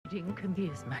Reading can be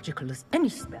as magical as any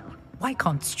spell. Why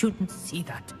can't students see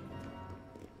that?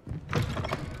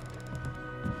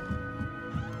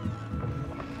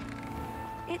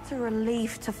 It's a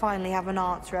relief to finally have an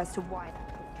answer as to why that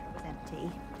picture was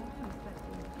empty.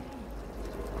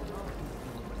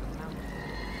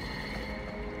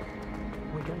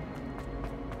 We don't.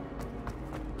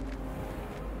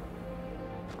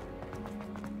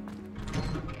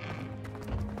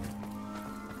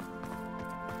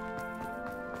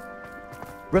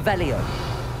 Revelio.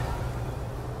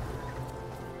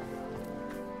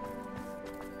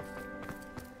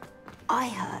 I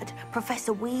heard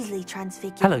Professor Weasley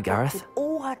transfigured Hello, Gareth. with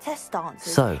all her test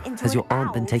answers. So, into has an your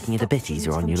aunt been owl taking it a stop bit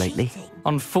easier students on from you lately? cheating.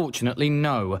 Unfortunately,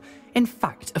 no. In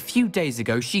fact, a few days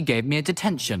ago, she gave me a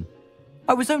detention.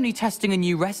 I was only testing a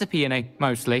new recipe in a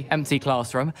mostly empty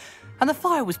classroom, and the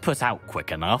fire was put out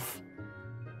quick enough.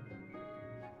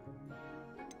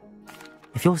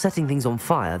 If you're setting things on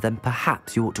fire, then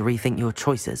perhaps you ought to rethink your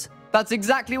choices. That's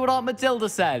exactly what Aunt Matilda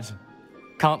said.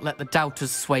 Can't let the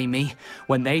doubters sway me.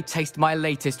 When they taste my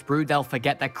latest brew, they'll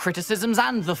forget their criticisms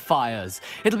and the fires.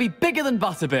 It'll be bigger than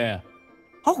butterbeer.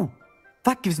 Oh,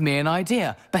 that gives me an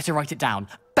idea. Better write it down.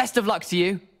 Best of luck to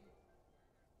you.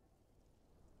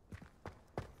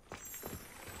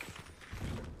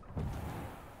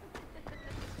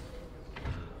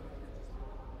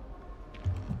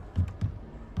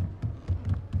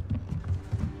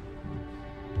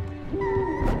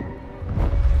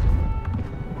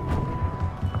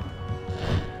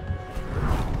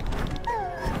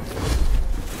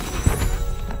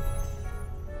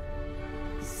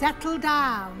 Settle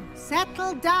down,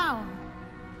 settle down.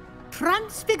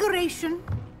 Transfiguration,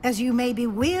 as you may be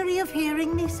weary of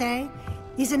hearing me say,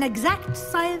 is an exact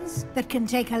science that can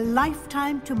take a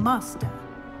lifetime to master.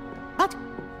 But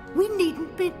we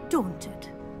needn't be daunted.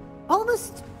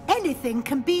 Almost anything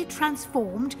can be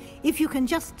transformed if you can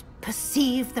just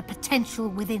perceive the potential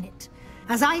within it.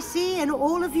 As I see in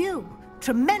all of you,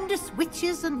 tremendous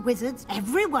witches and wizards,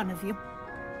 every one of you.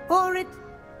 Or it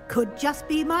could just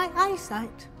be my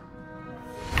eyesight.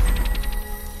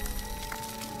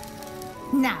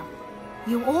 Now,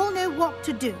 you all know what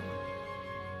to do.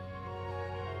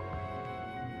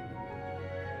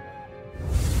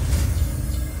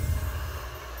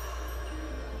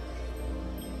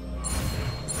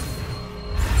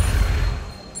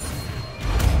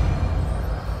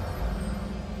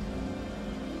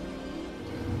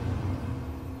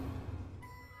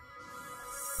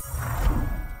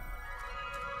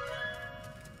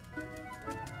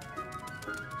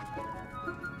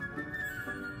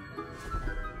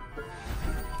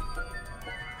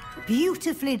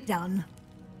 Beautifully done.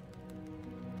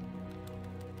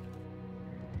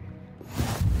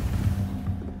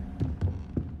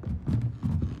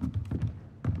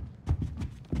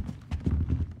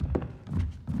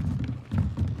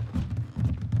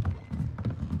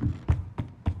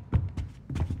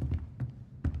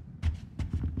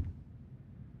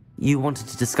 You wanted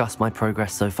to discuss my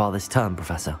progress so far this term,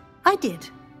 Professor. I did.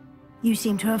 You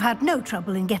seem to have had no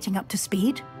trouble in getting up to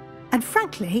speed. And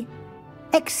frankly,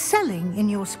 excelling in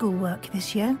your schoolwork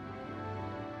this year.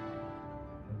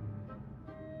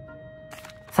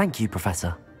 Thank you,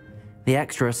 Professor. The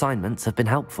extra assignments have been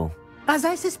helpful. As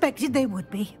I suspected they would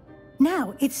be.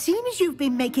 Now, it seems you've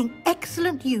been making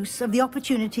excellent use of the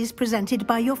opportunities presented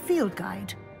by your field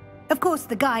guide. Of course,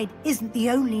 the guide isn't the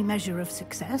only measure of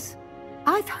success.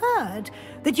 I've heard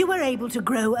that you were able to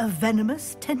grow a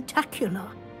venomous tentacula.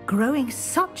 Growing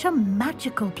such a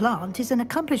magical plant is an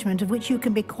accomplishment of which you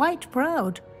can be quite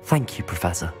proud. Thank you,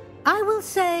 Professor. I will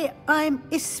say I'm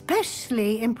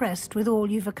especially impressed with all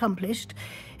you've accomplished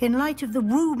in light of the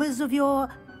rumors of your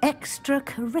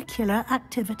extracurricular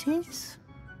activities.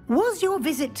 Was your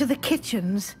visit to the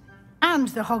kitchens and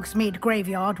the Hogsmeade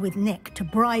graveyard with Nick to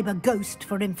bribe a ghost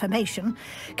for information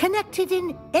connected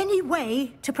in any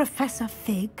way to Professor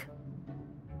Fig?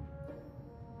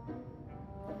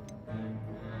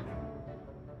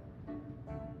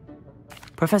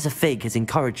 Professor Fig has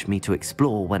encouraged me to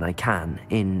explore when I can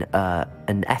in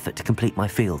an effort to complete my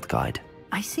field guide.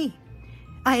 I see.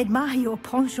 I admire your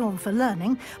penchant for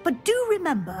learning, but do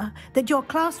remember that your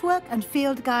classwork and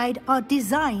field guide are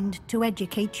designed to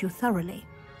educate you thoroughly.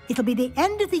 It'll be the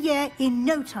end of the year in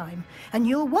no time, and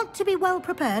you'll want to be well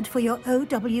prepared for your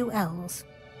OWLs.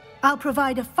 I'll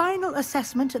provide a final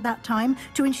assessment at that time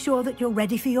to ensure that you're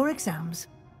ready for your exams.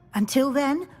 Until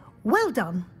then, well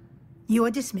done. You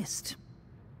are dismissed.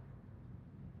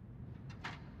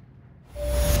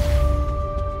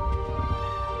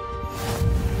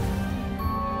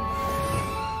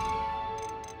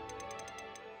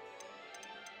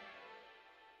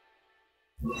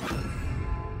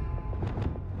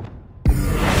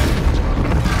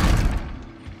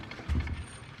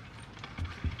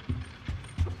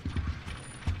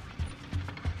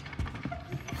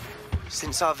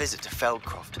 Since our visit to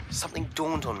Feldcroft, something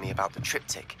dawned on me about the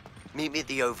triptych. Meet me at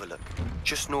the Overlook,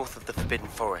 just north of the Forbidden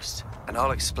Forest, and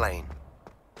I'll explain.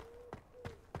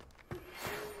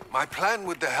 My plan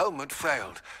with the helmet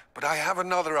failed, but I have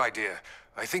another idea.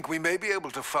 I think we may be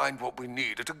able to find what we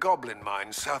need at a goblin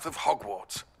mine south of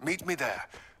Hogwarts. Meet me there,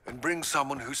 and bring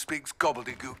someone who speaks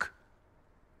gobbledygook.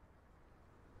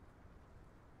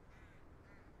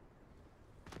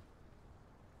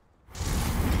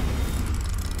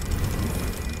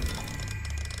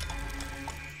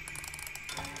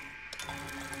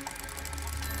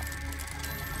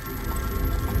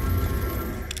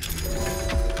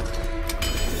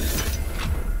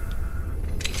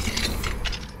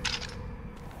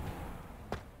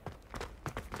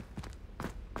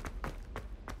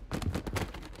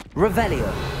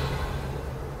 Revelio.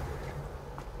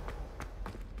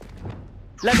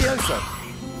 Levioso.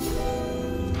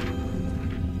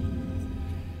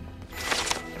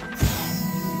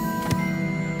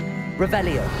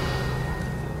 Revelio.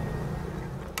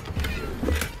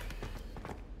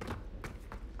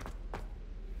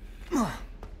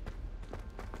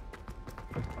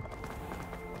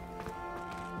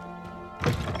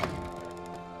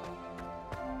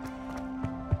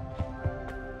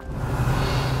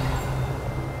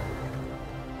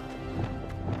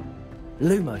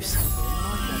 Lumos.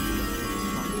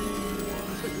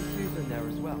 In there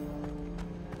as well.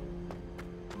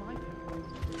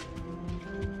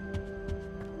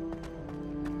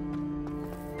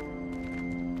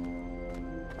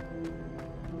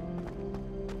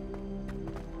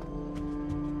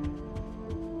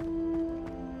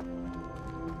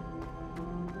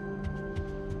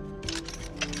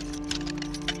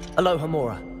 Aloha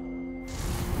Mora.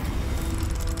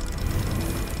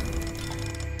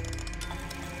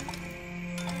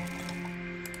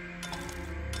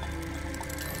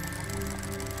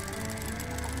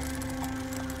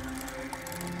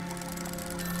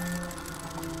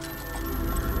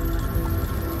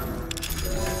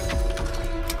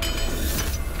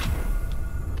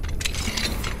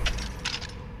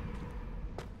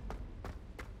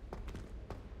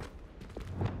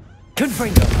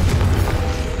 Confringo.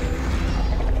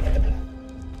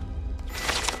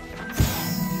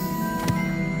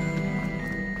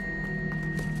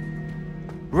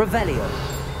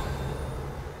 Revelio.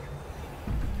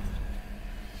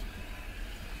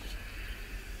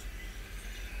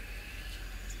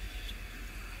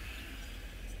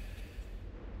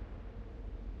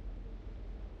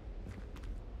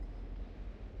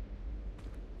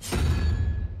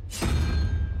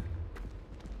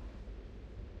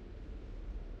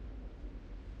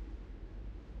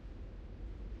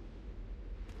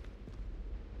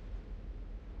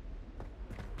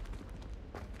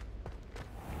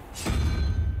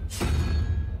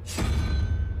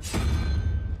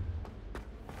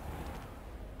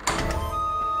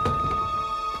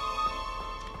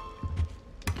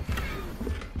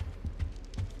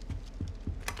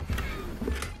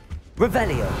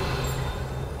 Revelio.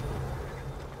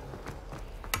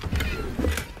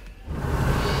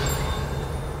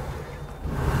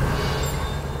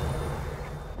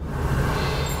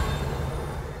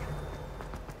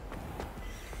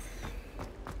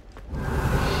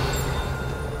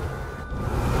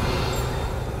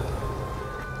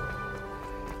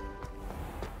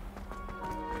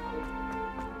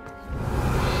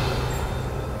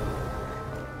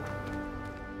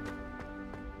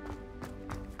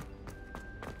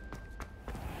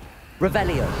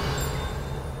 Revelio.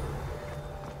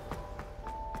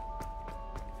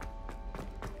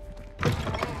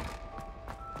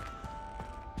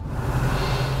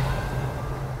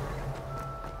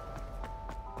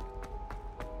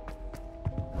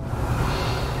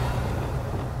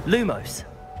 Lumos.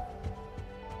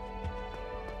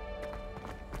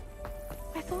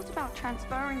 I thought about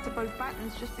transferring to both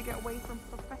battens just to get away from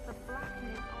Professor Black and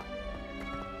his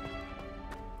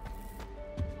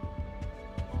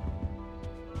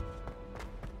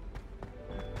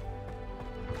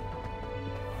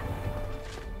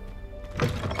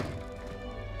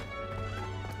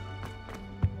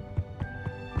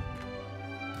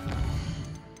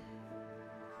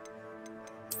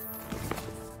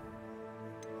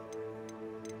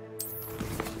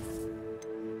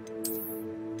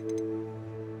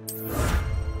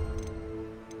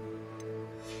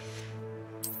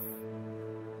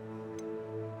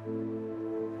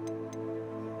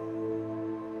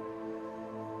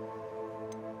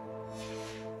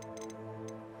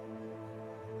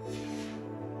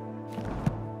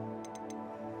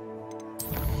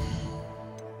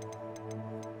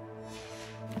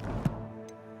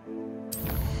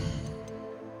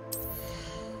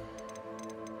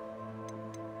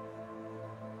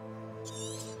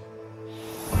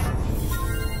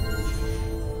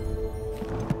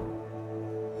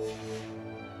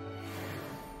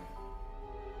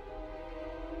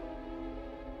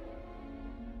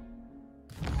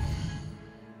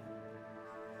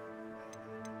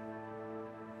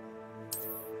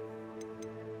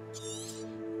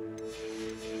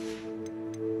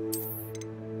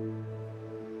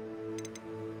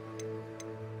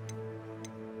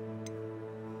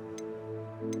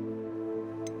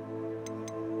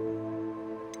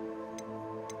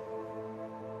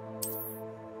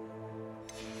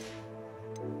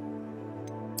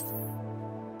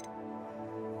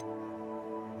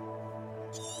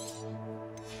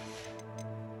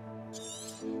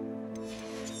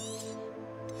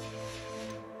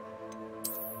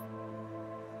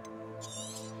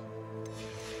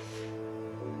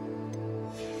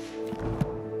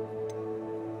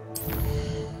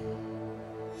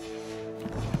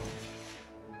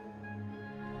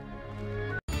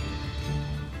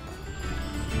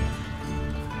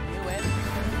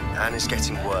Anne is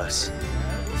getting worse.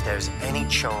 If there is any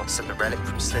chance that the relic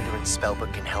from Slytherin's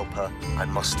spellbook can help her, I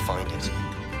must find it.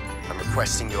 I'm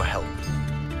requesting your help.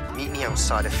 Meet me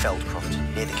outside of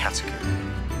Feldcroft, near the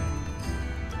catacomb.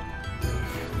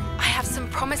 I have some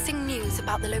promising news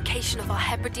about the location of our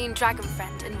Hebridean dragon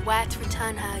friend and where to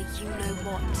return her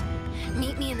you-know-what.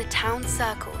 Meet me in the town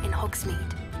circle in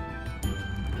Hogsmeade.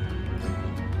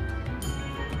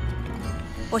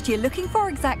 What are you looking for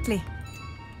exactly?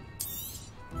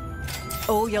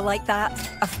 Oh, you like that?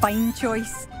 A fine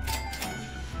choice.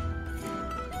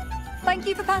 Thank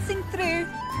you for passing through.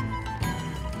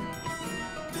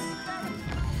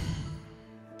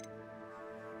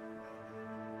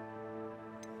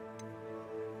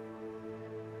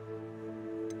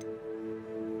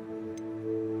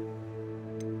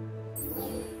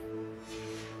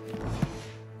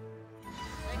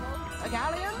 A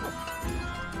galleon?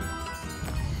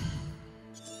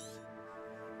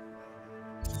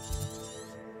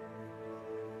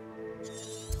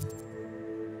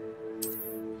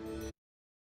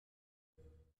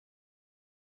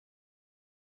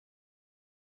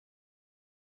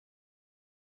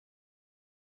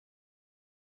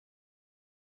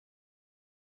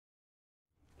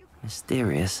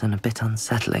 Mysterious and a bit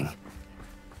unsettling.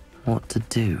 What to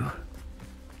do?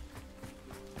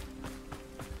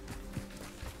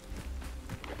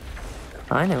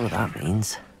 I know what that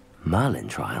means. Merlin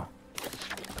trial.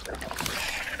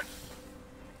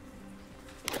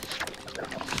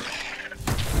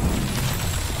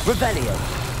 Revelio.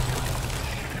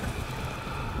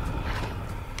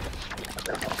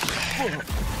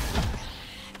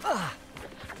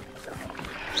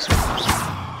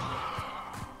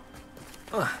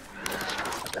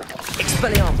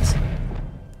 Expelliarmus.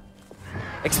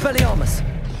 Expelliarmus.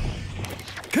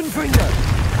 Confringo.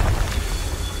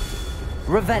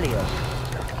 Revelio.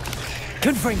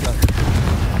 Confringo.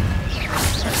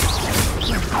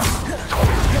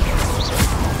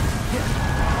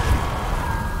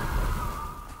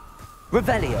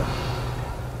 Revelio.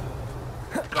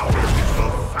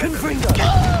 Confringo.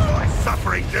 My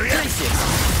suffering, do you? You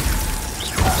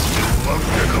won't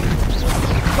get them.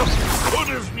 Good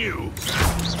as new.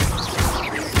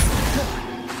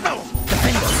 No.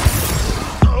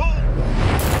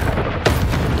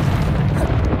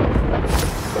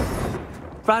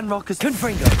 Ranrockers.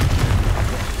 Confringo.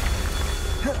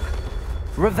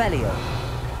 Revelio.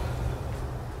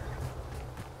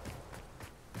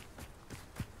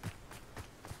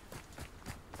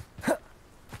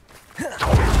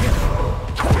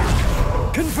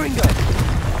 Confringo.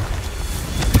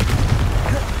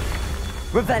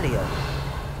 Revelio.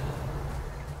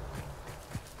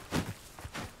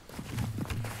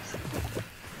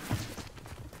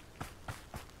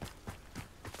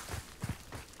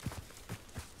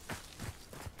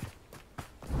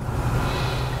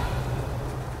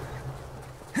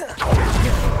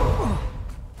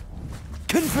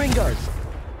 Confringo.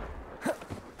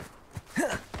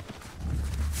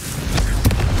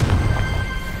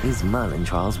 These Merlin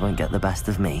trials won't get the best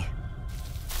of me.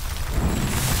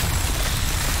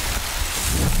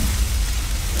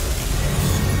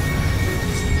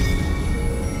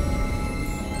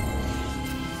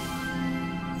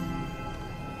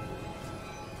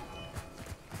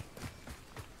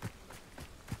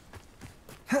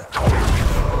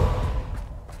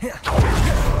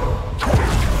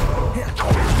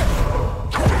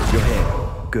 You're here.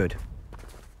 Good.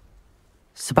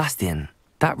 Sebastian,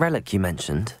 that relic you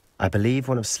mentioned, I believe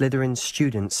one of Slytherin's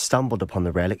students stumbled upon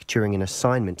the relic during an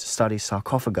assignment to study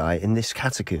sarcophagi in this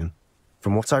catacomb.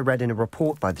 From what I read in a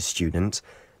report by the student,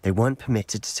 they weren't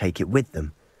permitted to take it with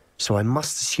them, so I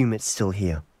must assume it's still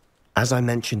here. As I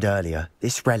mentioned earlier,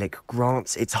 this relic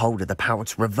grants its holder the power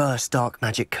to reverse dark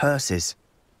magic curses.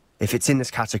 If it's in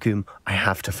this catacomb, I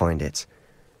have to find it.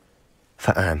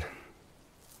 For Anne.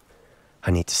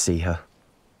 I need to see her.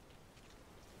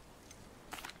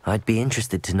 I'd be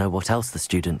interested to know what else the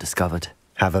student discovered.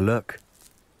 Have a look.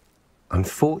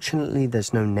 Unfortunately,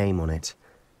 there's no name on it,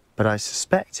 but I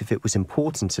suspect if it was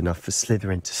important enough for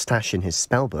Slytherin to stash in his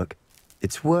spellbook,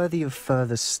 it's worthy of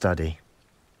further study.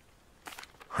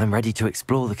 I'm ready to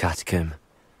explore the catacomb.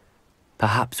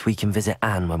 Perhaps we can visit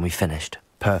Anne when we've finished.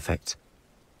 Perfect.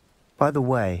 By the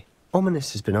way,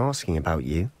 Ominous has been asking about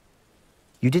you.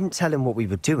 You didn't tell him what we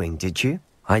were doing, did you?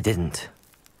 I didn't.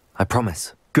 I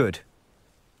promise. Good.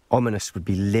 Ominous would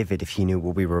be livid if he knew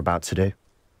what we were about to do.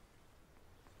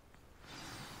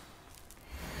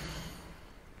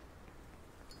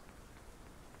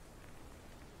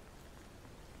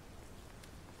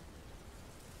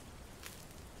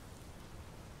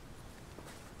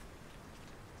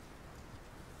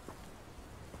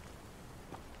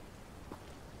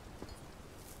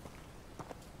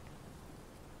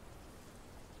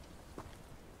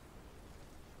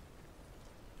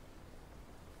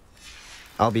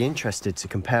 I'll be interested to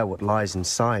compare what lies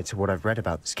inside to what I've read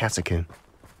about this catacomb.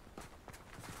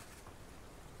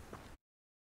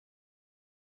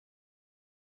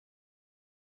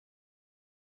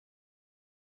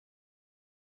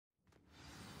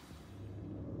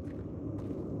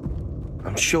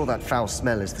 I'm sure that foul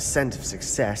smell is the scent of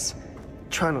success.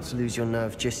 Try not to lose your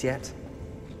nerve just yet.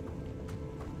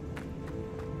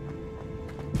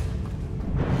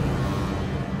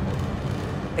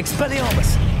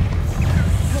 Expelliarmus!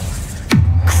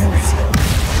 Crucio!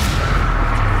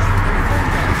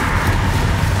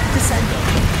 Descendo!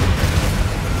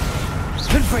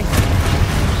 Confringo!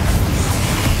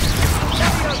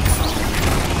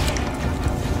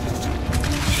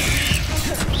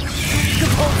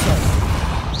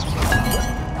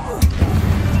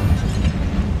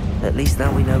 At least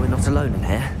now we know we're not alone in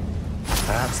here.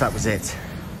 Perhaps that was it.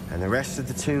 And the rest of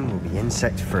the tomb will be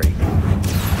insect-free.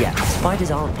 Yeah,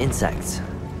 spiders aren't insects.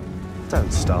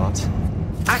 Don't start.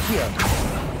 Accio!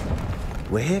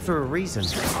 We're here for a reason.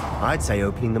 I'd say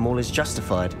opening them all is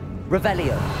justified.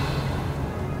 Revelio!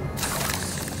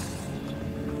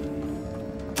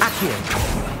 Accio!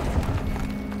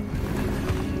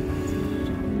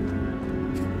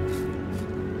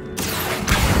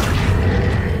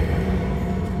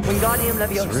 Wingardium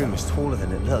Leviosa! This room is taller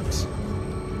than it looks.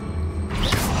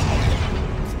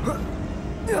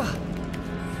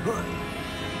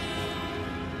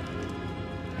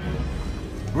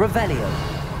 Revelio.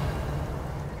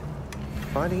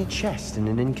 Finding a chest in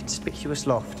an inconspicuous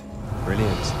loft.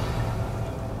 Brilliant.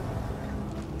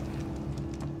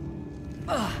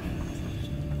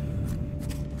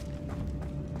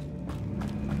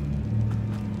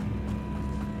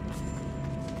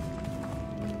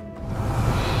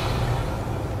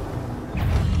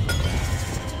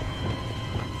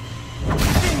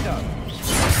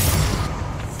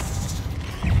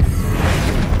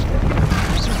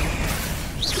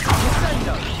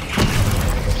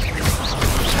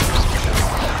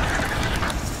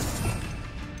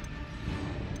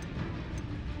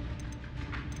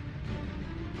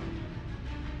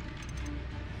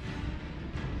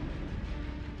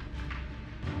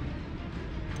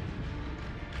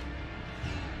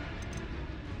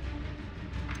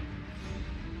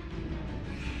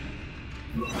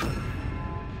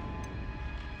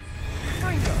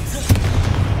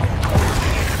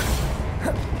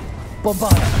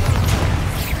 Bombarda!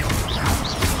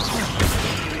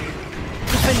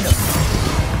 Defender!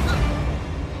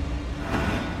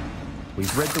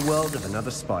 We've rid the world of another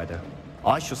spider.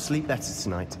 I shall sleep better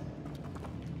tonight.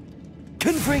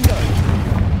 Confringo!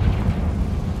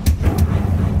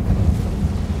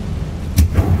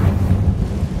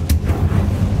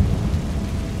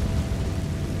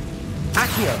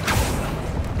 Accio!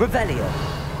 Revelio!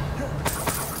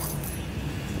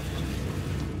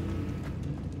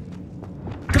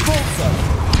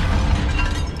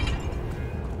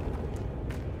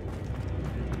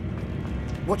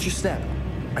 Watch your step.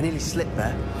 I nearly slipped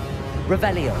there.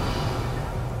 Revelio.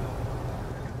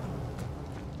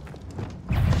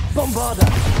 Bombarda.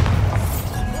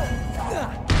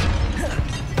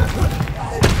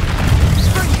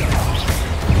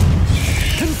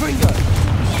 Confringo.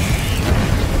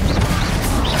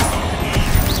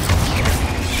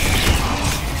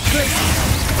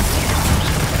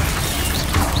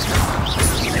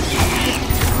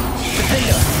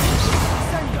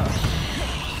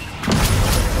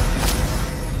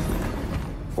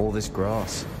 All this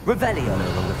grass. Revelio.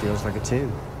 No longer feels like a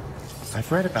tomb.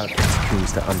 I've read about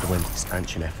catacombs that underwent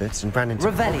expansion efforts and ran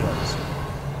into problems.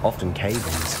 Often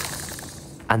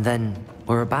cave-ins. And then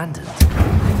were abandoned.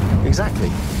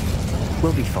 Exactly.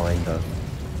 We'll be fine, though.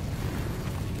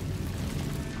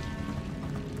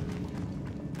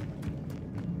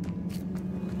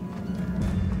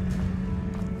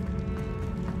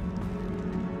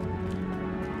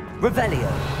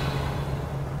 Revelio.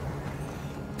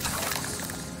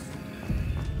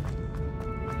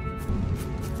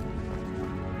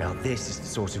 Now this is the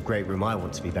sort of great room I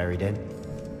want to be buried in.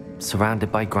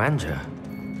 Surrounded by grandeur.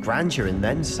 Grandeur and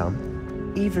then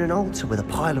some. Even an altar with a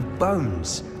pile of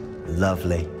bones.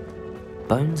 Lovely.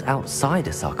 Bones outside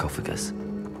a sarcophagus?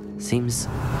 Seems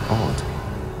odd.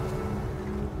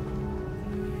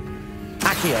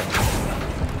 Accio!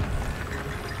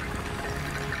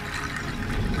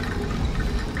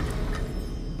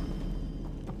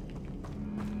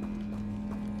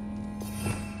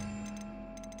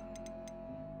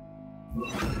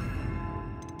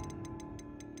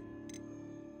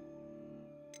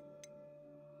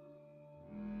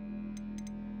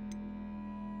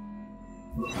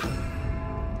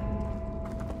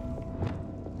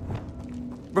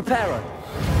 Reparo.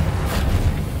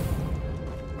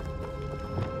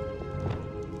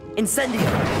 Incendio!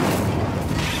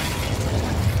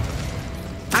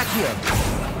 Accio!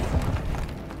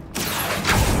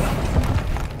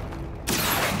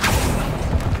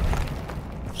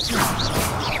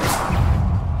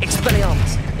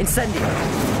 Expelliarmus! Incendio!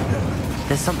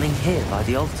 There's something here by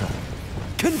the altar.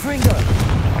 Confringo!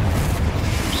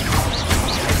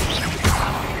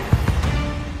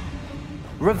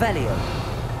 Revelio!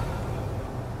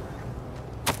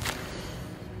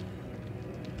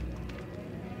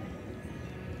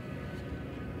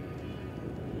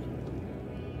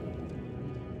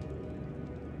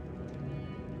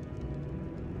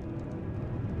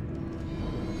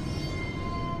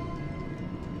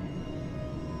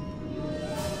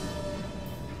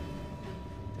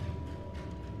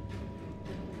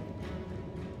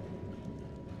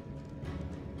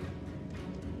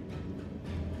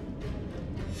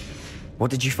 What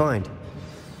did you find?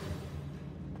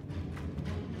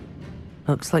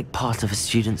 Looks like part of a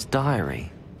student's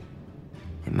diary.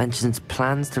 It mentions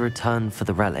plans to return for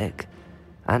the relic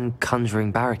and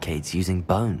conjuring barricades using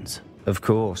bones. Of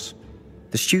course.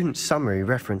 The student's summary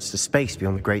referenced a space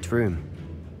beyond the Great Room,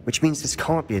 which means this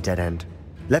can't be a dead end.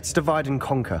 Let's divide and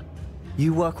conquer.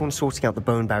 You work on sorting out the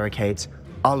bone barricades,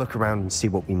 I'll look around and see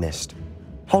what we missed.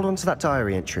 Hold on to that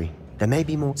diary entry. There may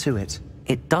be more to it.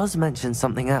 It does mention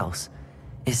something else.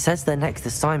 It says their next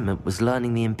assignment was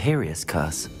learning the Imperius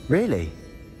Curse. Really?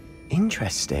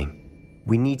 Interesting.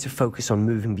 We need to focus on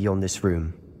moving beyond this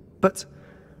room. But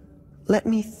let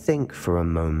me think for a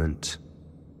moment.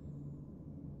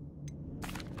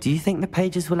 Do you think the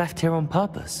pages were left here on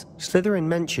purpose? Slytherin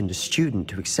mentioned a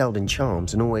student who excelled in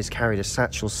charms and always carried a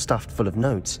satchel stuffed full of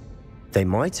notes. They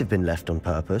might have been left on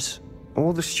purpose,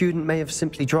 or the student may have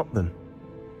simply dropped them.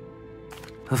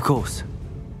 Of course.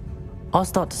 I'll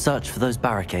start to search for those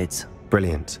barricades.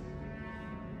 Brilliant.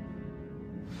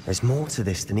 There's more to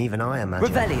this than even I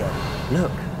imagined. Revelio!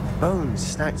 Look, bones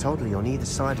stacked oddly on either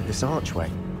side of this archway.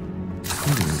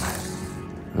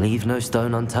 Leave no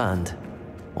stone unturned.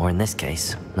 Or in this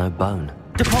case, no bone.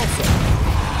 Depulso!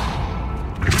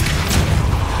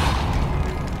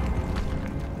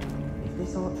 If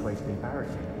this archway's been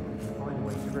barricaded, we can find a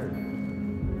way through.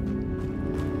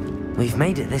 We've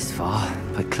made it this far,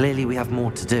 but clearly we have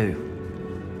more to do.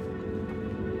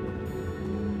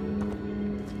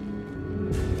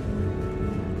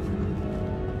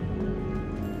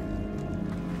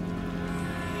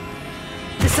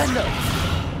 Descendo!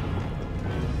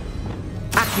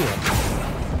 Accio!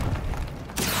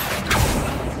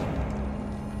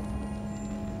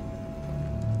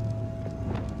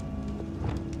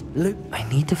 Luke, I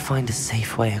need to find a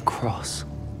safe way across.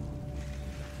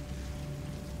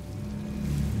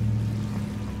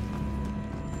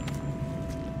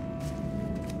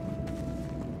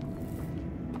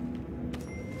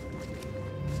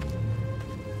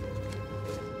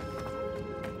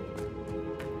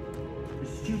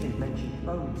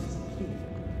 Bones is the key.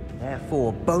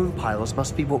 Therefore, bone piles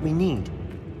must be what we need.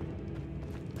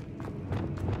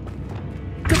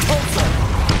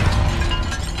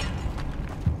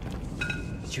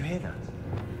 Did you hear that?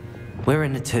 We're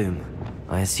in a tomb.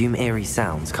 I assume eerie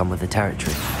sounds come with the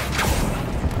territory.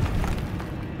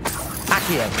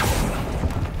 Accio!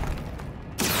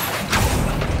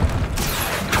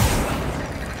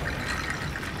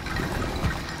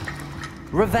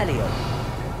 Revelio!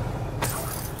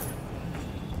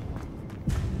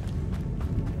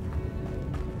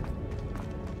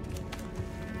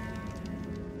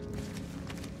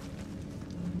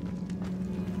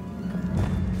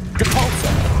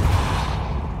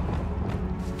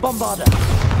 Bombarda!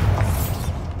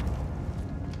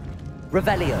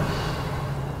 Revelio!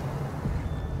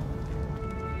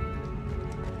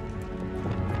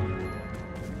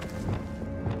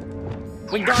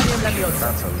 Wingardium Leviosa!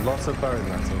 That's a lot of bone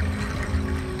metal.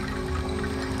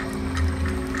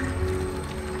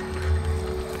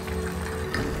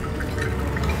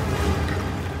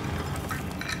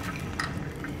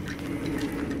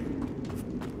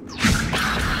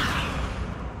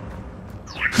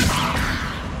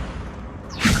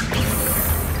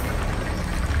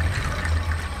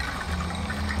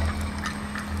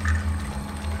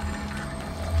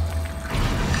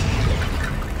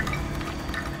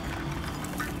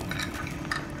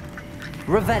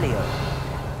 Revelio.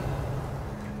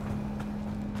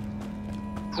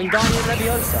 Wingardium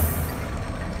Leviosa.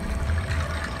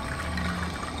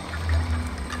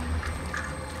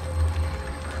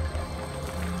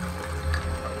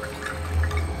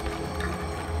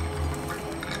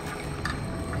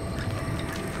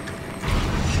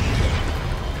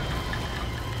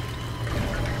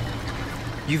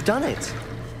 You've done it.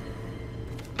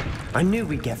 I knew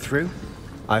we'd get through.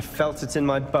 I felt it in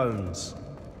my bones.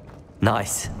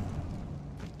 Nice.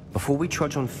 Before we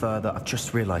trudge on further, I've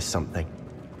just realized something.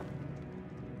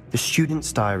 The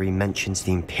student's diary mentions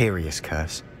the Imperious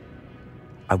Curse.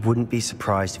 I wouldn't be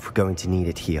surprised if we're going to need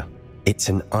it here. It's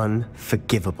an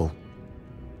unforgivable,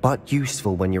 but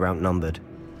useful when you're outnumbered.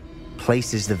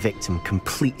 Places the victim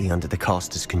completely under the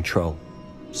caster's control.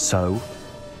 So,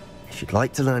 if you'd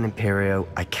like to learn Imperio,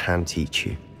 I can teach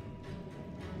you.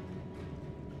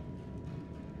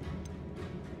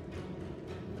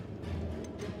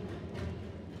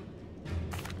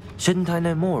 Shouldn't I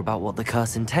know more about what the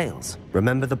curse entails?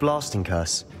 Remember the blasting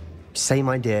curse? Same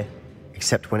idea,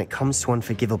 except when it comes to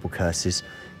unforgivable curses,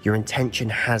 your intention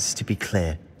has to be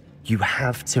clear. You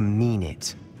have to mean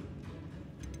it.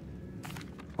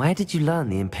 Where did you learn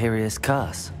the Imperious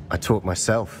Curse? I taught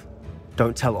myself.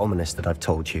 Don't tell Ominous that I've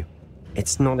told you.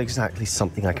 It's not exactly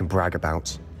something I can brag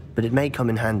about, but it may come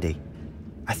in handy.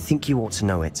 I think you ought to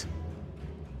know it.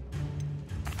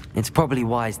 It's probably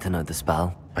wise to know the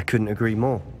spell. I couldn't agree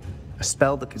more. A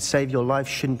spell that could save your life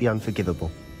shouldn't be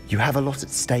unforgivable. You have a lot at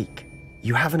stake.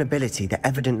 You have an ability that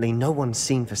evidently no one's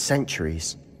seen for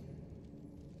centuries.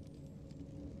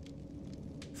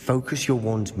 Focus your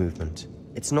wand movement.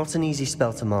 It's not an easy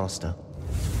spell to master.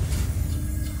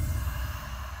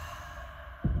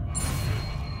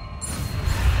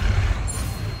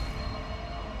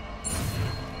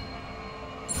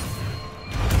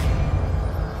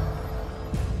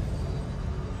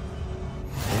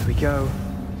 There we go.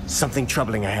 Something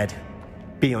troubling ahead.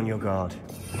 Be on your guard.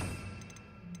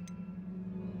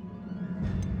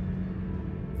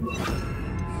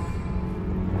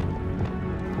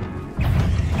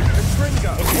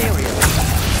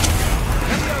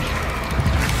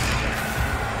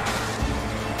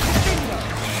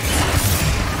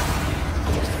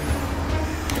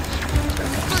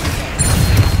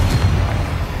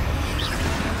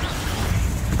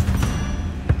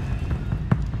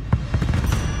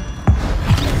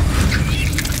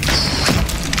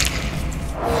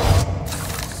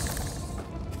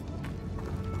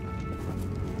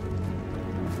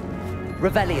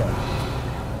 Revelio.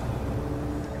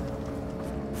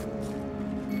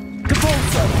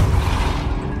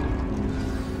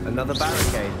 Another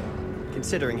barricade.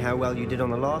 Considering how well you did on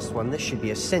the last one, this should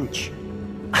be a cinch.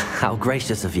 How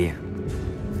gracious of you.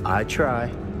 I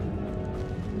try.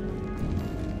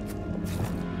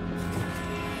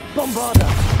 Bombarda!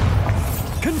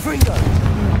 Confringo!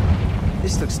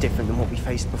 This looks different than what we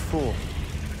faced before.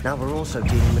 Now we're also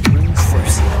dealing with runes.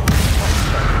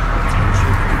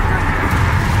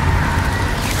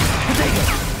 Potato!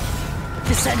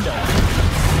 Descendo!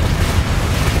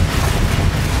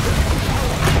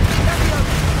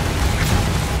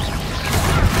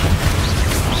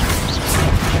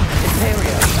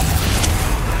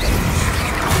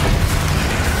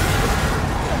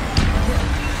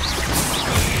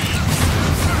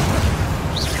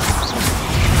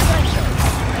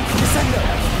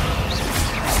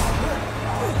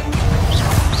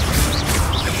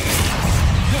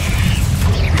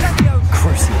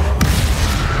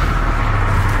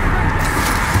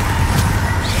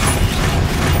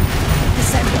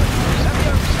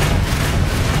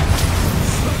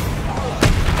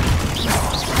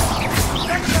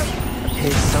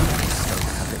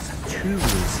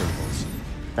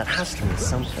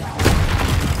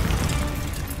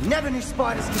 Never knew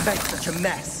spiders could make such a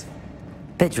mess.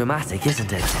 Bit dramatic,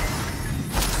 isn't it?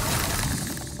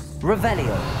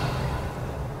 Revelio.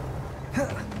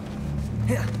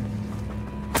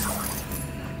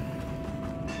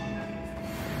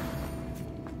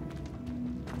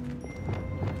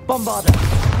 Bombarda.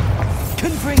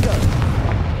 Confringo.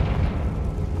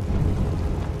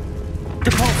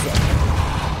 Depulso.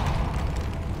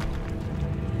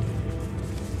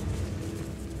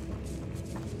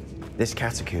 This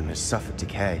catacomb has suffered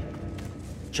decay,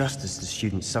 just as the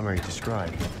student's summary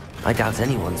described. I doubt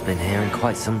anyone's been here in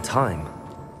quite some time.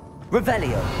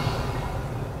 Revelio!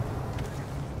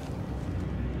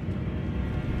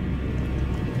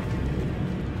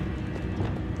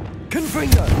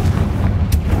 Confringo!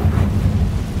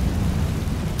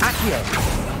 Accio!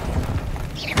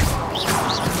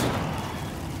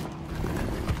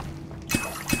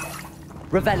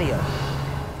 Revelio!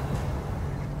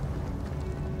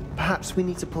 Perhaps we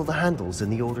need to pull the handles in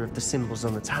the order of the symbols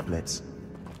on the tablets.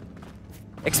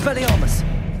 Expelliarmus!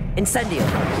 Incendio!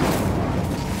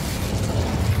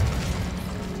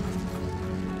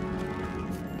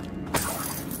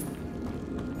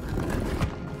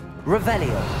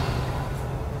 Revelio!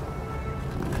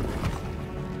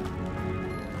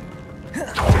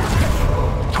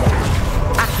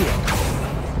 Accio!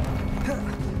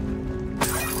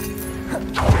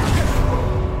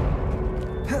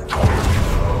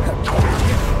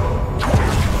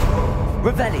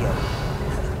 Revelio.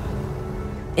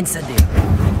 Incendio.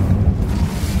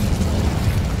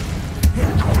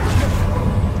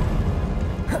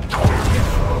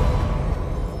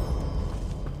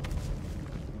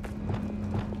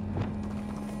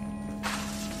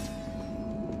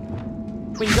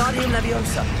 Wingardium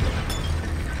Leviosa.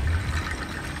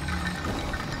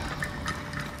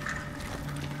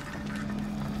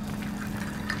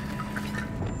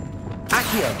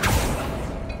 Accio.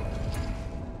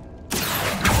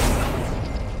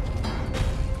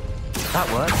 That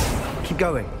works. Keep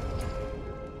going.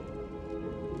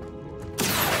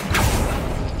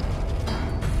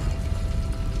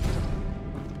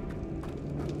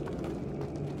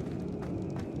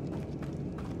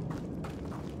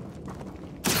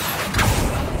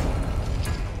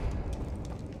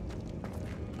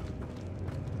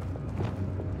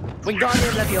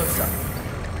 Wingardium Leviosa.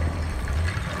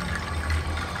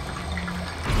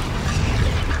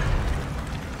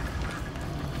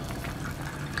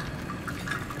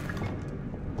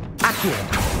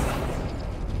 Accio.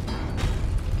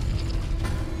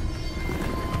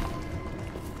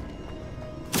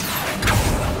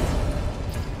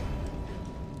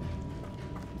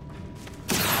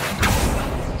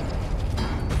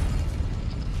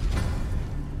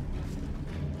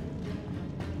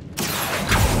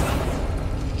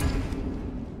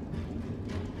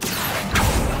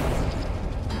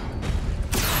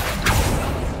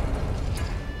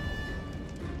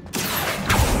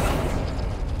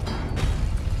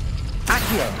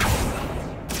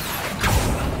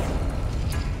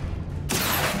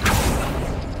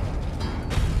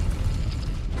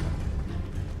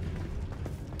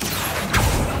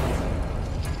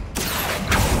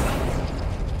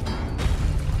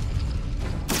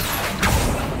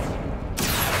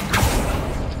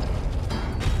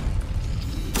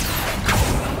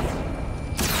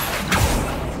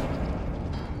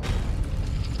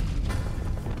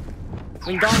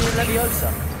 Wingardium Leviosa.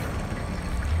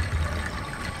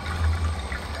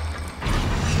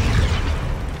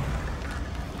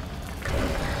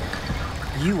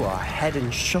 You are head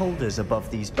and shoulders above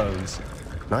these bones.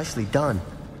 Nicely done.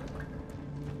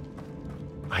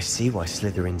 I see why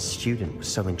Slytherin's student was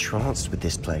so entranced with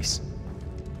this place.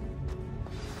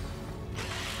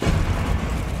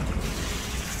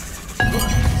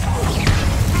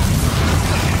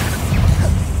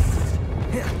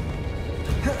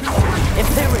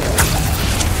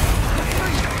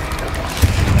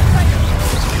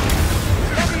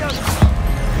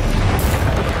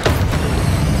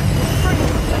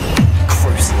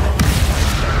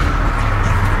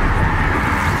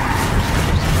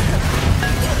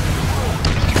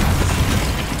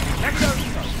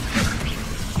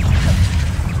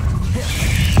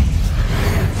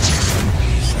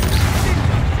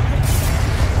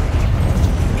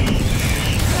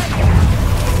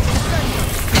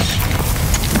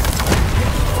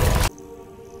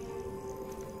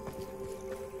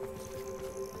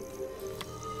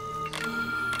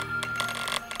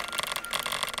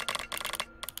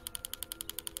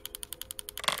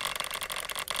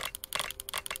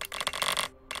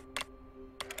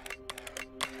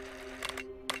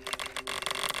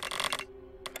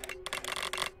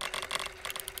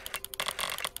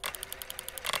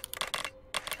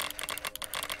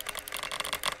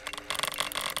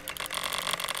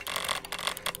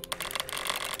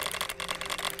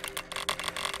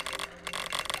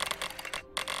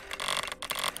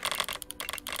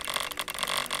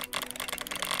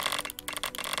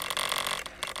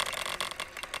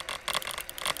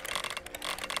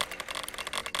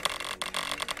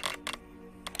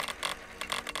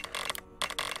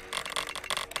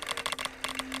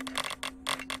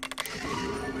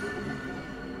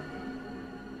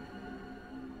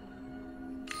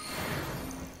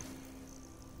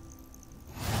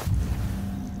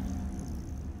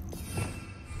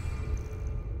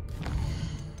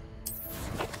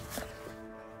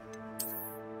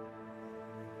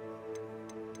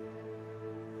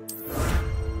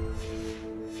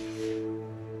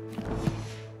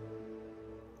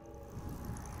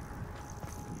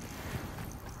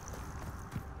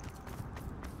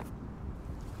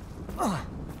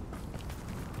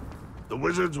 The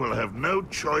wizards will have no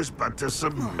choice but to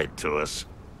submit to us.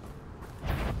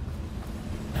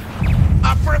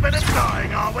 Up for a bit of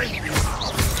dying, are we?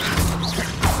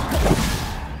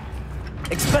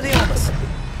 Expelliarmus!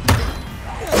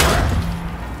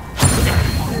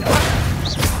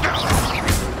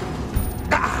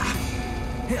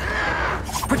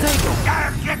 Protego!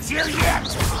 I'll get you yet!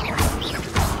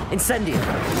 Incendio!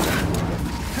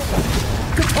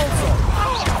 Compulso!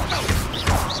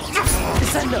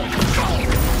 Descendo!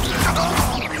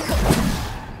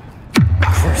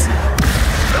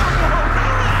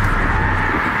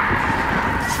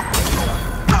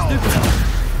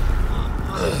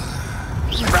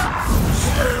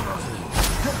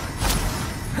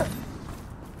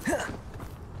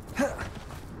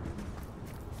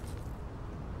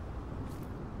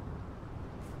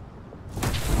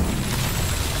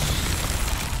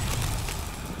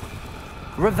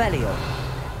 Revelio.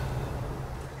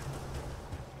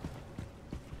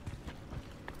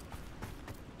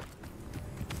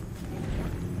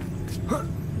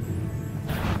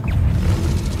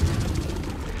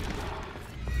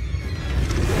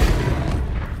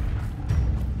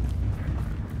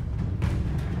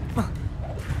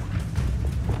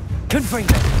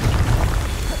 Confringo.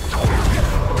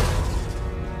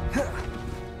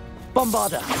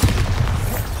 Bombarda.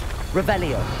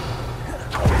 Revelio.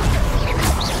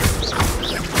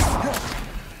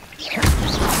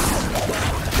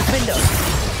 Defendo.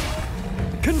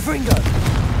 Confringo.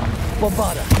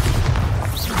 Bombarda.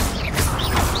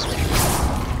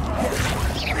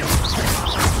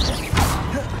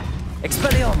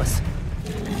 Expelliarmus.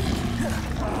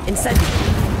 Incendio.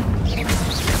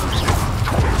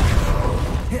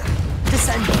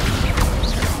 Descendo.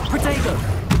 Protego.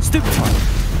 Stupefy.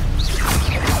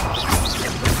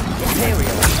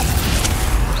 Imperial.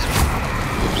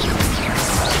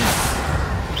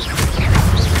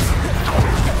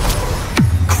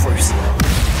 Crucial.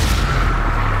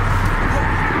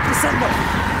 Descendo.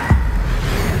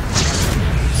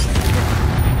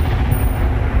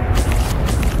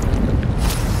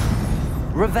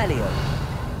 Revelio.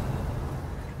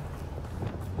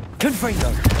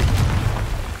 Confringo.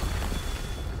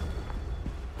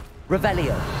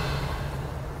 Revelio.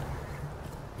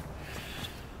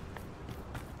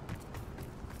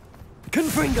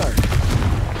 Confringo.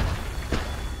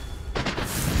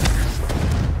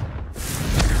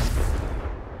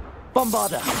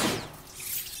 Bombarda.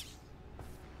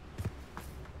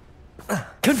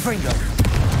 Confringo.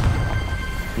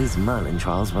 These Merlin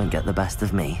trials won't get the best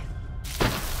of me.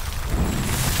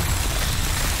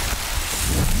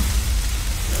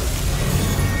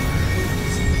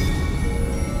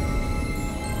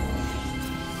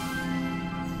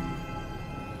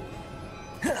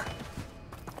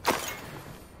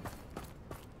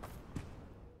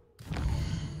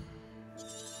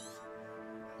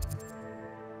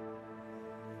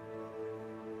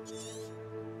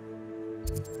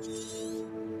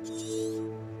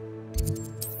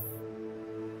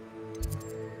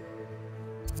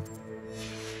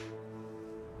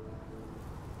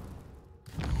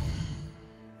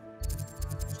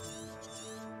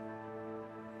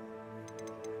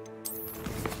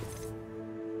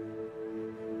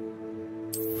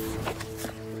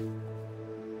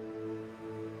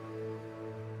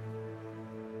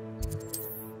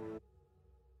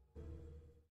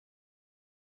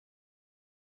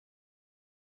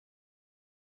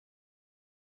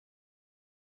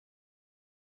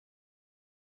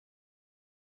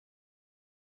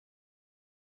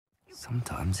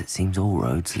 Sometimes it seems all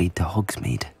roads lead to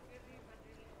Hogsmeade.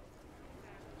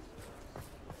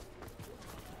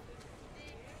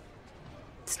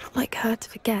 It's not like her to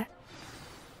forget.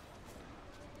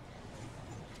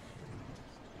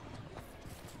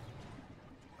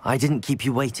 I didn't keep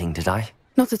you waiting, did I?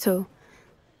 Not at all.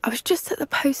 I was just at the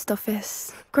post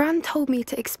office. Gran told me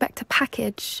to expect a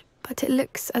package, but it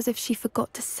looks as if she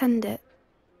forgot to send it.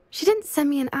 She didn't send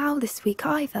me an owl this week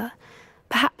either.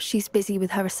 Perhaps she's busy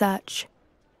with her research.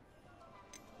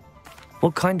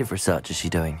 What kind of research is she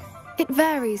doing? It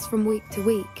varies from week to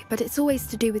week, but it's always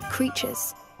to do with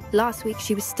creatures. Last week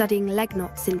she was studying leg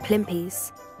knots in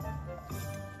plimpies.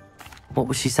 What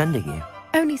was she sending you?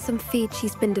 Only some feed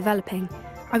she's been developing.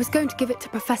 I was going to give it to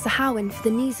Professor Howen for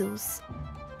the measles.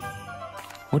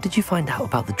 What did you find out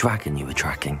about the dragon you were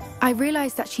tracking? I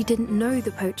realised that she didn't know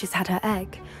the poachers had her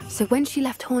egg, so when she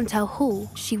left Horntail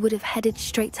Hall, she would have headed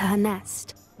straight to her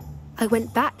nest. I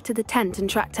went back to the tent and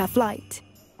tracked her flight.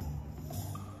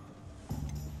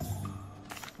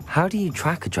 How do you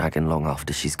track a dragon long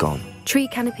after she's gone? Tree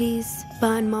canopies,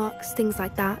 burn marks, things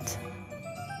like that.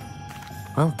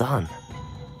 Well done.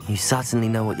 You certainly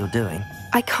know what you're doing.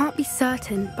 I can't be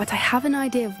certain, but I have an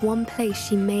idea of one place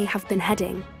she may have been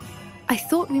heading. I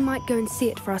thought we might go and see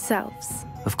it for ourselves.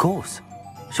 Of course.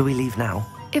 Shall we leave now?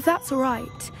 If that's all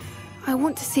right. I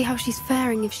want to see how she's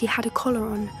faring if she had a collar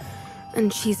on.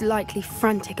 And she's likely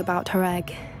frantic about her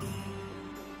egg.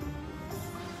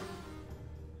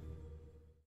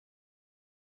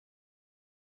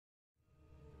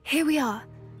 Here we are.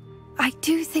 I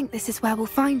do think this is where we'll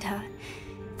find her.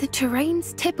 The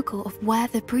terrain's typical of where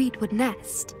the breed would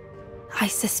nest. I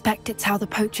suspect it's how the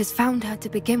poachers found her to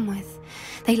begin with.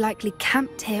 They likely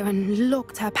camped here and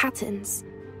logged her patterns.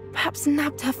 Perhaps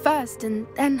nabbed her first and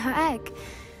then her egg.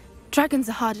 Dragons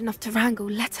are hard enough to wrangle,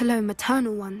 let alone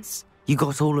maternal ones. You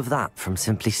got all of that from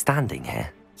simply standing here?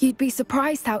 You'd be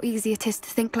surprised how easy it is to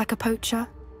think like a poacher.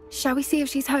 Shall we see if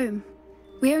she's home?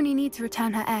 We only need to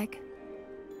return her egg.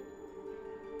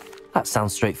 That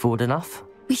sounds straightforward enough.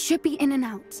 We should be in and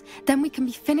out. Then we can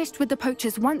be finished with the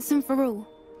poachers once and for all.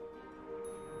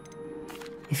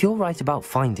 If you're right about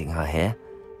finding her here,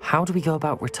 how do we go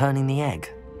about returning the egg?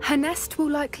 Her nest will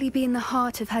likely be in the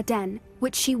heart of her den,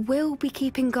 which she will be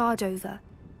keeping guard over.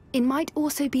 It might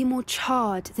also be more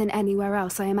charred than anywhere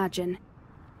else, I imagine.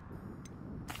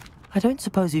 I don't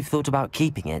suppose you've thought about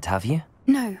keeping it, have you?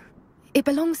 No. It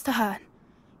belongs to her.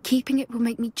 Keeping it will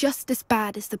make me just as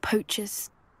bad as the poachers.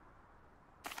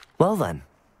 Well then,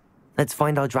 let's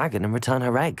find our dragon and return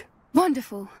her egg.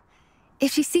 Wonderful.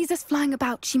 If she sees us flying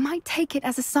about, she might take it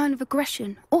as a sign of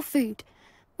aggression or food.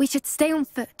 We should stay on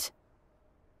foot.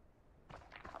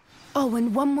 Oh,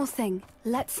 and one more thing.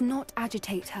 Let's not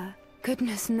agitate her.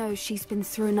 Goodness knows she's been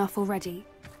through enough already.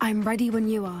 I'm ready when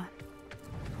you are.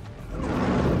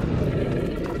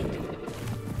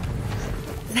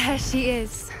 There she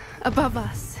is, above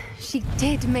us. She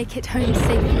did make it home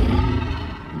safely.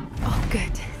 Oh,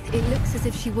 good. It looks as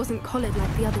if she wasn't collared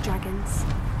like the other dragons.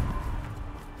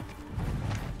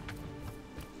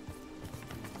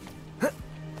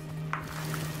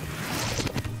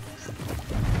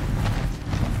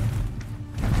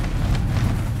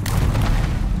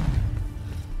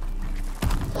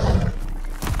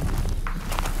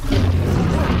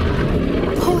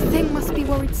 Poor thing must be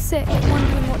worried sick,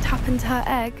 wondering what happened to her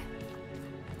egg.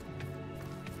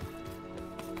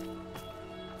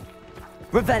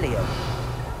 Revelio.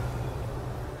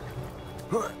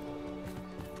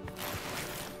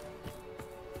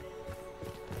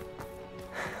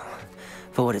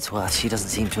 For what it's worth, she doesn't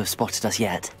seem to have spotted us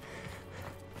yet.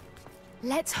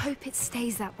 Let's hope it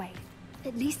stays that way.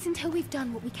 At least until we've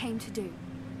done what we came to do.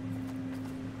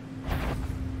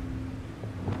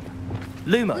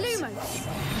 Lumos! Lumos!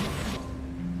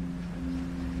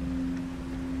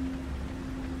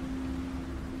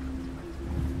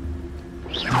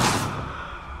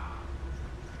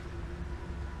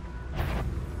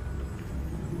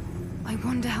 I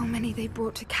wonder how many they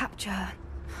brought to capture her.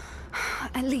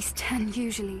 At least 10,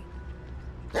 usually.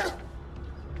 There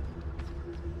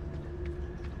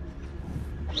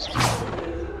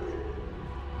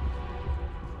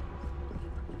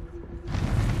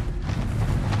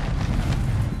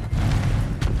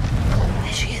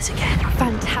she is again.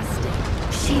 Fantastic.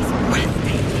 She's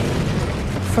breathtaking.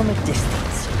 From a distance.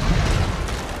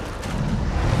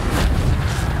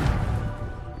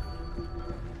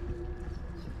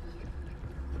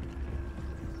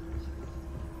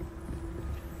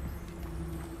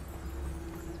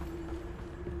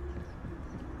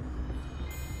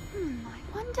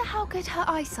 How good her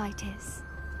eyesight is.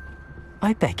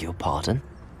 I beg your pardon?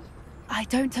 I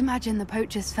don't imagine the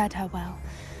poachers fed her well.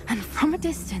 And from a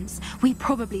distance, we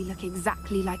probably look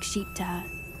exactly like sheep to her.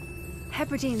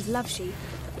 Hebrideans love sheep.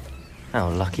 How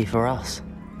lucky for us.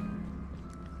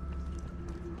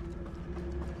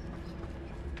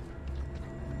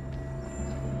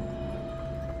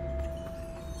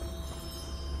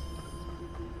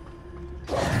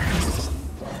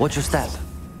 Watch your step.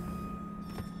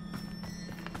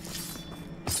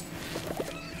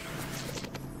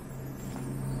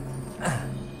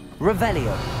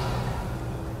 Revelio.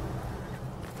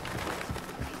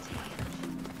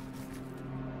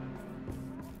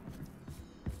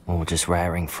 Or just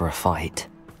raring for a fight.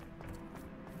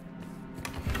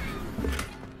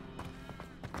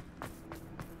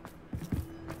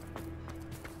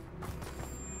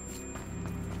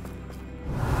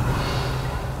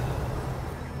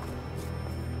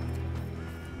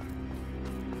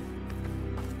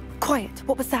 Quiet,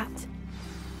 what was that?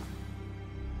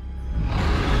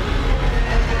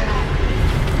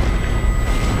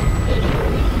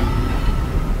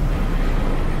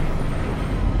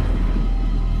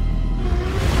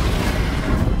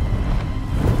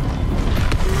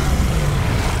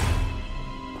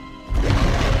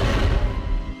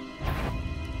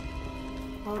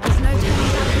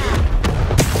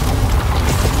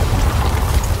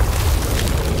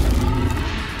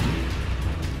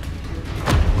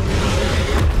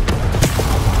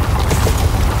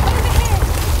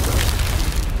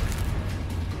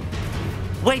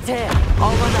 Wait here!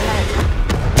 I'll run ahead.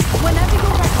 Whenever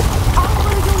you're ready, I'll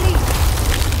follow your lead.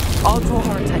 I'll draw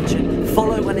her attention.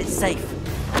 Follow when it's safe.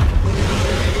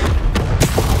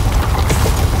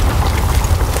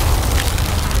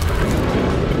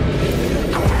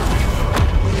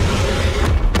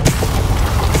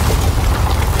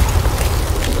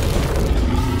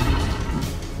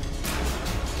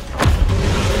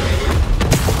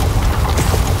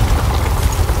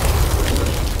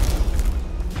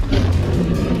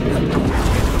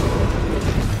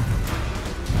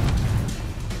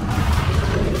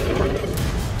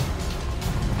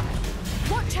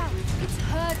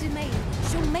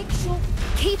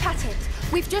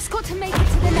 just got to make it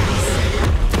to the nest.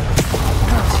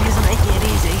 Oh, she isn't making it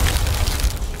easy.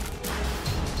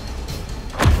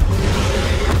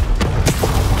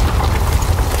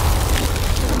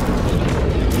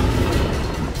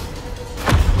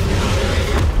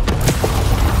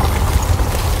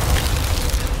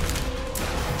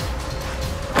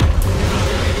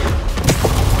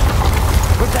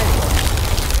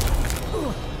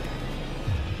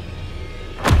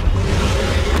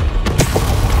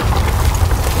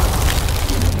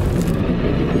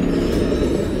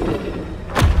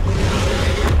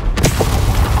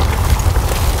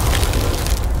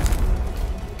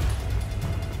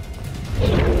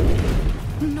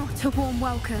 Not a warm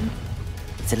welcome.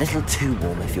 It's a little too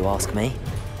warm, if you ask me.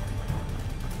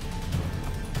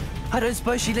 I don't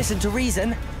suppose she listened to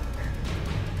reason.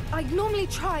 I normally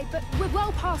try, but we're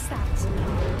well past that.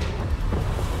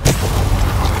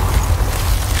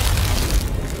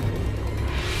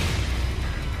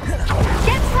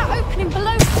 Get to that opening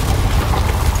below.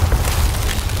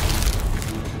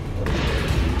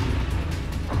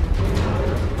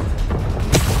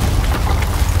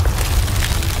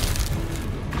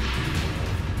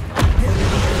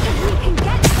 If we can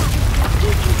get to that,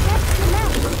 we can get to the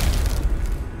nest.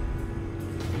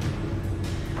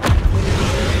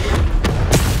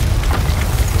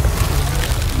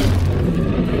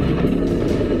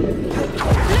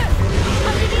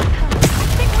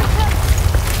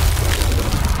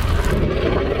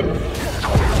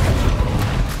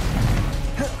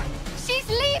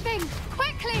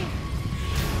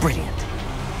 Brilliant.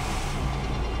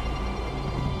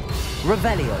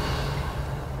 Revelio.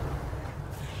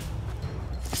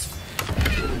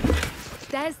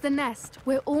 There's the nest.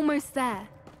 We're almost there.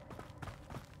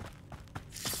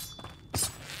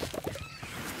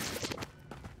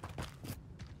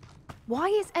 Why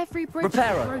is every bridge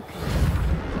Reparo. broken?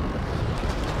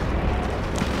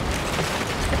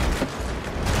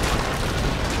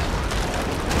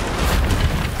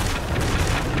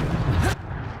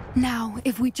 Now,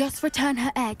 if we just return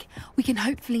her egg, we can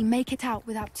hopefully make it out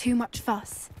without too much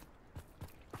fuss.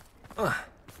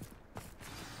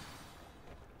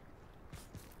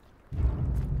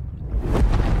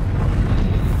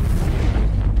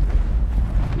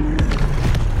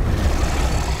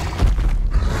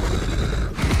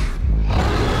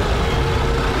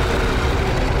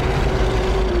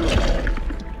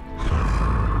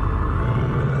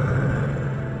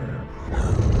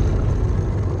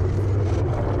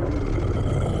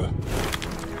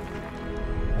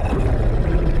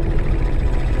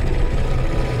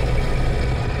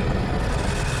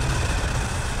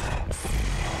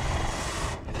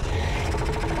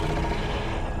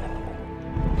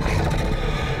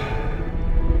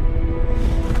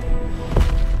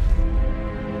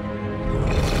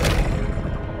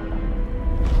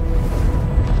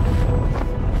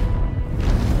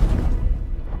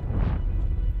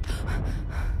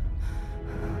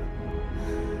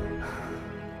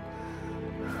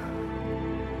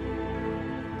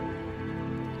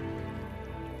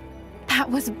 That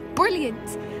was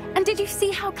brilliant! And did you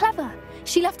see how clever?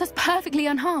 She left us perfectly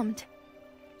unharmed.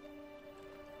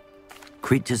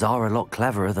 Creatures are a lot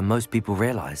cleverer than most people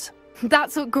realize.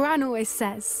 That's what Gran always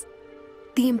says.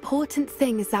 The important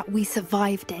thing is that we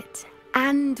survived it,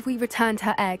 and we returned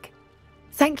her egg.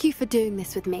 Thank you for doing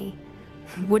this with me.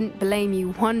 Wouldn't blame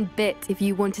you one bit if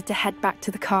you wanted to head back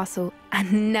to the castle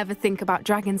and never think about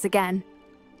dragons again.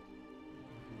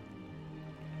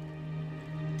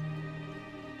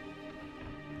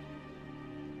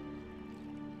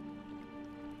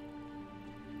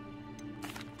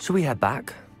 Shall we head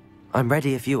back? I'm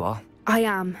ready if you are. I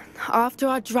am. After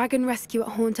our dragon rescue at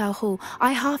Hauntow Hall,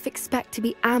 I half expect to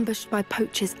be ambushed by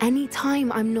poachers any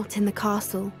time I'm not in the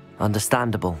castle.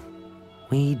 Understandable.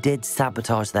 We did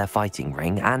sabotage their fighting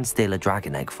ring and steal a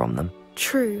dragon egg from them.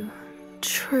 True.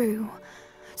 True.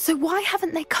 So why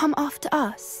haven't they come after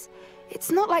us?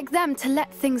 It's not like them to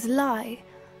let things lie.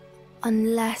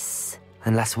 Unless...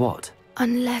 Unless what?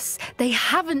 Unless they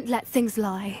haven't let things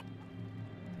lie.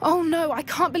 Oh no, I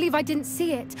can't believe I didn't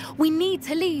see it. We need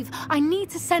to leave. I need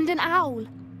to send an owl.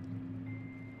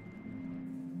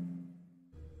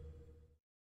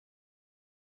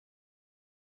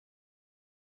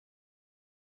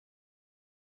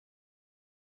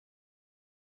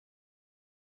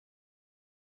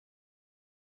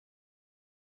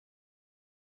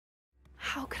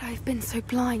 How could I have been so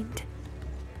blind?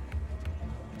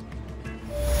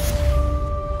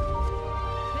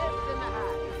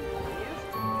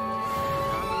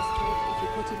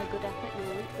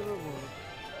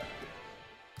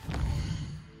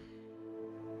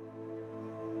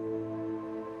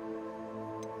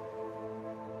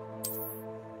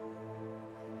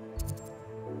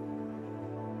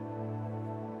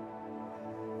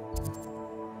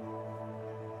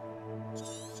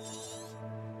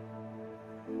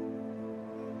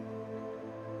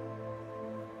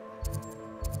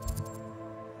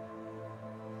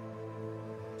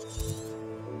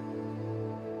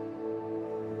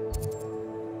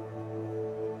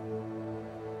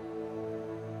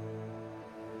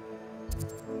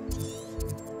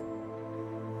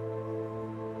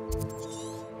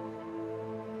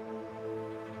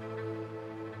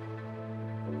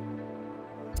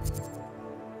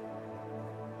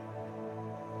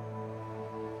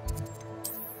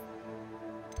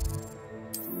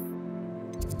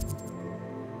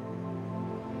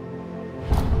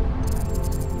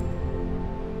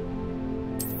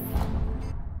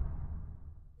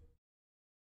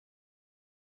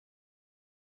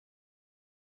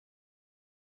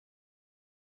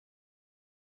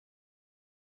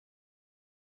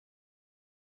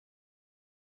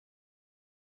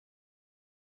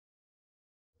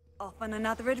 Off on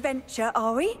another adventure,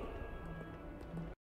 are we?